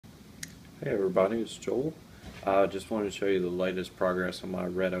Hey everybody, it's Joel. I just wanted to show you the latest progress on my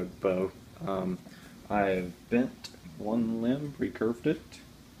red oak bow. I have bent one limb, recurved it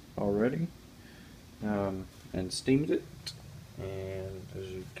already, and steamed it. And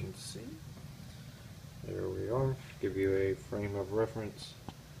as you can see, there we are. Give you a frame of reference.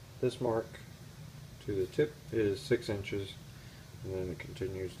 This mark to the tip is 6 inches, and then it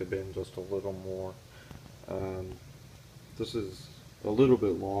continues to bend just a little more. This is a little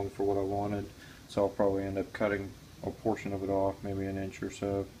bit long for what I wanted, so I'll probably end up cutting a portion of it off, maybe an inch or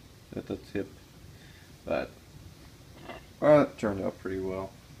so at the tip. But it turned out pretty well,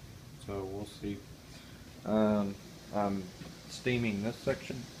 so we'll see. I'm steaming this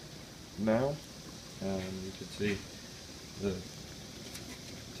section now, and you can see the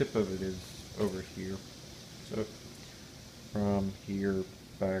tip of it is over here. So from here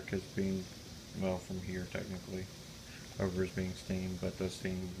back is being, well, from here technically over is being steamed, but the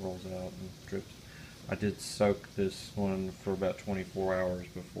steam rolls out and drips. I did soak this one for about 24 hours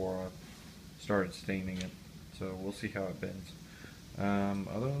before I started steaming it, so we'll see how it bends.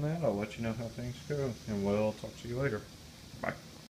 Other than that, I'll let you know how things go, and we'll talk to you later. Bye.